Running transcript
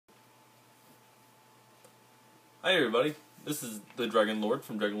Hi everybody, this is the Dragon Lord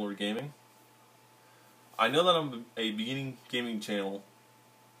from Dragon Lord Gaming. I know that I'm a beginning gaming channel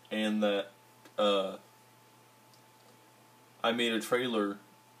and that I made a trailer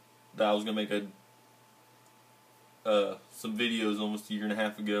that I was going to make some videos almost a year and a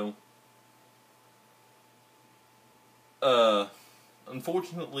half ago.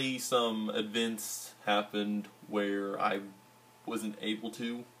 Unfortunately some events happened where I wasn't able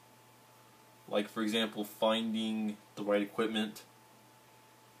to. Like, for example, finding the right equipment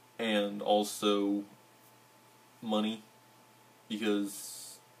and also money,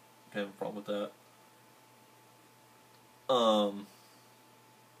 because I have a problem with that.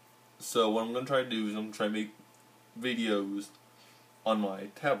 So what I'm going to try to do is I'm going to try to make videos on my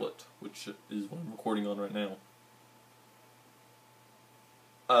tablet, which is what I'm recording on right now.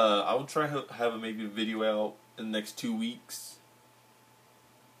 I will try to have maybe a video out in the next 2 weeks.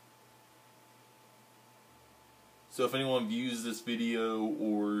 So if anyone views this video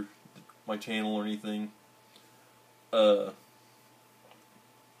or my channel or anything, I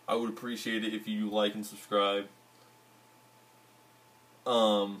would appreciate it if you like and subscribe.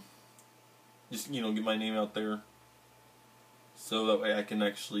 Just, get my name out there, so that way I can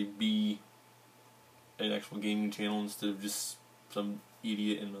actually be an actual gaming channel instead of just some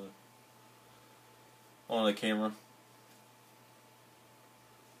idiot on a camera.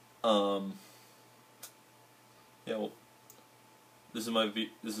 Yeah, well, this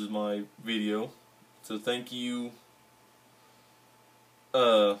is my video. So thank you.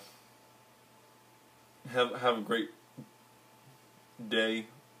 Have a great day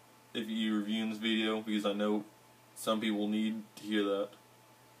if you're reviewing this video, because I know some people need to hear that.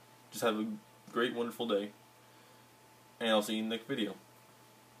 Just have a great, wonderful day, and I'll see you in the next video.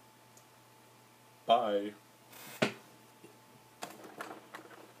 Bye.